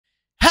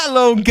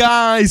Hello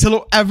guys,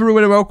 hello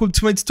everyone and welcome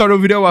to my tutorial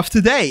video of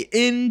today.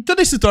 In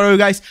today's tutorial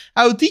guys,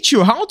 I'll teach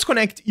you how to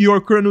connect your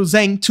Cronus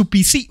Zen to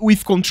PC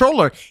with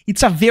controller.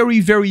 It's a very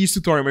easy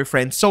tutorial my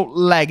friends, so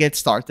let's get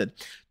started.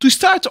 To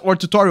start our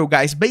tutorial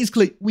guys,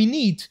 basically we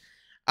need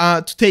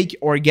to take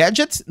our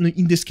gadget,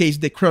 in this case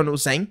the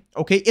Cronus Zen,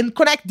 okay, and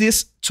connect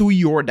this to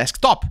your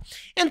desktop.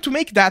 And to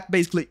make that,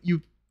 basically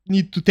you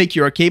need to take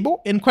your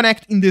cable and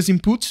connect in this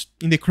input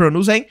in the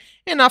Cronus Zen,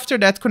 and after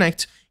that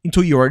connect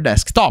into your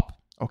desktop.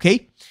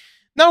 Okay,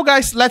 now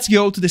guys, let's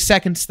go to the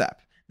second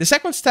step. The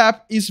second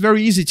step is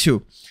very easy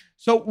too.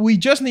 So we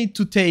just need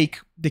to take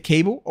the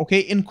cable,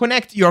 okay, and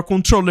connect your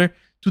controller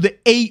to the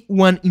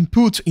A1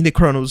 input in the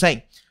Cronus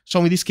Zen.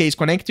 So in this case,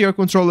 connect your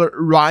controller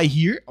right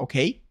here,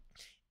 okay,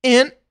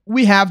 and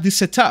we have this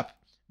setup,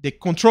 the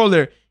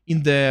controller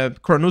in the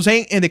Cronus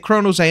Zen and the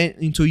Cronus Zen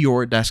into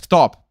your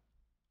desktop.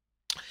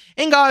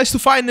 And guys, to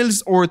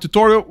finalize our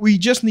tutorial, we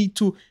just need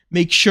to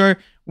make sure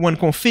one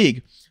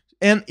config.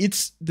 And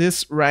it's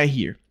this right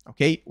here,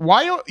 okay?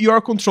 While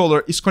your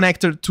controller is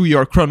connected to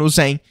your Cronus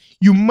Zen,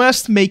 you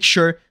must make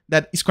sure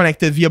that it's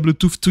connected via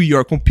Bluetooth to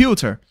your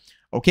computer,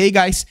 okay,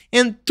 guys?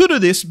 And to do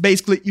this,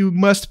 basically, you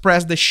must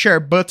press the share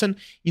button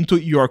into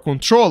your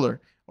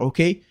controller,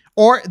 okay?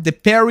 Or the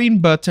pairing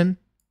button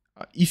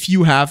if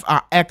you have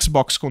an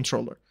Xbox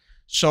controller.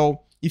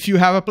 So if you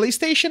have a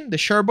PlayStation, the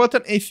share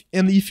button,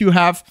 and if you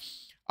have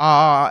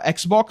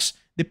Xbox,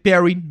 the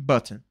pairing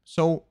button.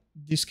 So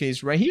this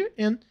case right here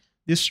and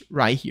this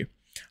right here.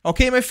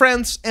 Okay, my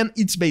friends, and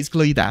it's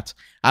basically that.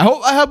 I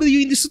hope I helped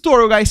you in this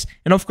tutorial, guys.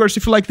 And of course,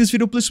 if you like this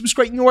video, please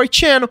subscribe to our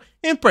channel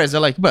and press the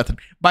like button.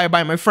 Bye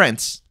bye, my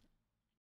friends.